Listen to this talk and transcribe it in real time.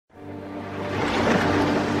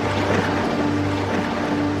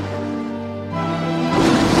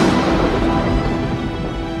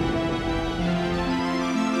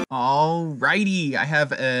Alrighty, I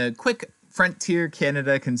have a quick Frontier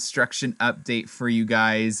Canada construction update for you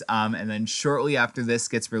guys. And then shortly after this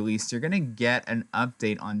gets released, you're going to get an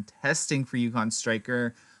update on testing for Yukon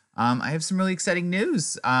Striker. I have some really exciting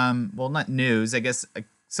news. Well, not news, I guess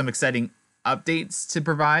some exciting updates to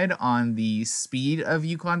provide on the speed of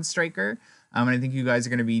Yukon Striker. And I think you guys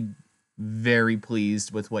are going to be very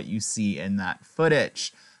pleased with what you see in that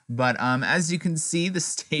footage. But as you can see, the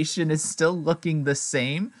station is still looking the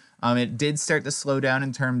same. It did start to slow down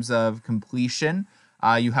in terms of completion.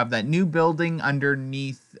 You have that new building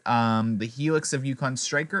underneath the helix of Yukon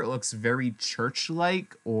Striker. It looks very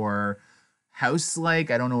church-like or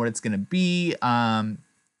house-like. I don't know what it's going to be.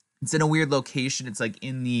 It's in a weird location. It's like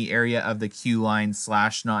in the area of the queue line /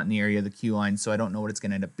 not in the area of the queue line, so I don't know what it's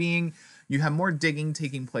going to end up being. You have more digging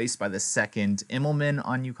taking place by the second Immelman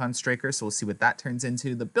on Yukon Striker, so we'll see what that turns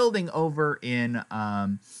into. The building over in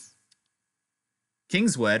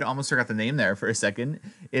Kingswood, almost forgot the name there for a second,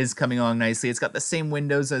 is coming along nicely. It's got the same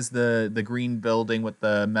windows as the green building with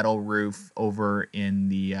the metal roof over in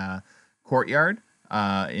the courtyard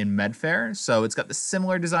in Medfair. So it's got the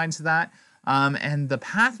similar design to that. And the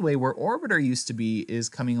pathway where Orbiter used to be is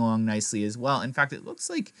coming along nicely as well. In fact, it looks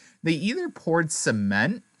like they either poured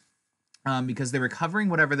cement because they were covering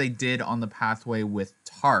whatever they did on the pathway with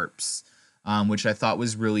tarps, which I thought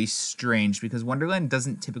was really strange because Wonderland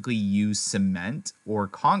doesn't typically use cement or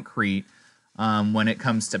concrete when it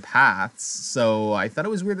comes to paths. So I thought it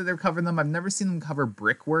was weird that they're covering them. I've never seen them cover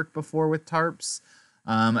brickwork before with tarps.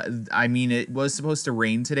 I mean, it was supposed to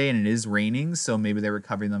rain today and it is raining, so maybe they were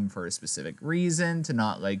covering them for a specific reason to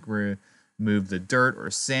not like remove the dirt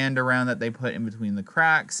or sand around that they put in between the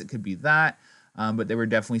cracks. It could be that. But they were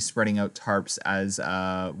definitely spreading out tarps as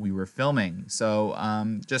we were filming. So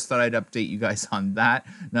just thought I'd update you guys on that.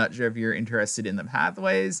 Not sure if you're interested in the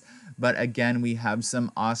pathways, but again, we have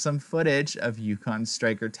some awesome footage of Yukon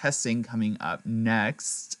Striker testing coming up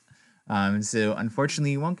next. So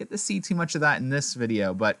unfortunately, you won't get to see too much of that in this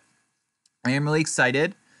video, but I am really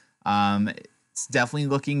excited. It's definitely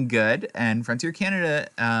looking good, and Frontier Canada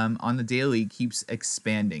on the daily keeps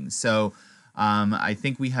expanding. So I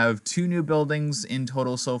think we have 2 new buildings in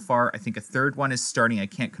total so far. I think a third one is starting. I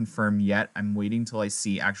can't confirm yet. I'm waiting till I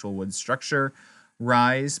see actual wood structure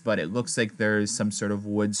rise, but it looks like there's some sort of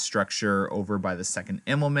wood structure over by the second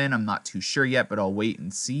Immelman. I'm not too sure yet, but I'll wait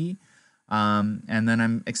and see. And then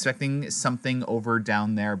I'm expecting something over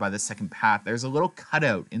down there by the second path. There's a little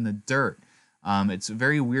cutout in the dirt. It's a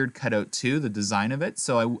very weird cutout too, the design of it.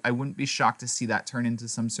 So I wouldn't be shocked to see that turn into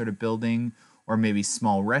some sort of building or maybe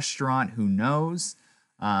small restaurant, who knows?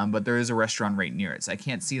 But there is a restaurant right near it. So I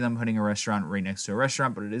can't see them putting a restaurant right next to a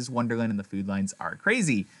restaurant, but it is Wonderland and the food lines are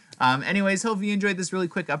crazy. Anyways, hope you enjoyed this really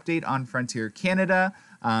quick update on Frontier Canada.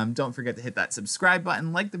 Don't forget to hit that subscribe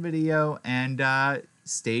button, like the video, and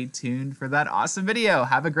stay tuned for that awesome video.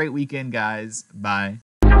 Have a great weekend, guys. Bye.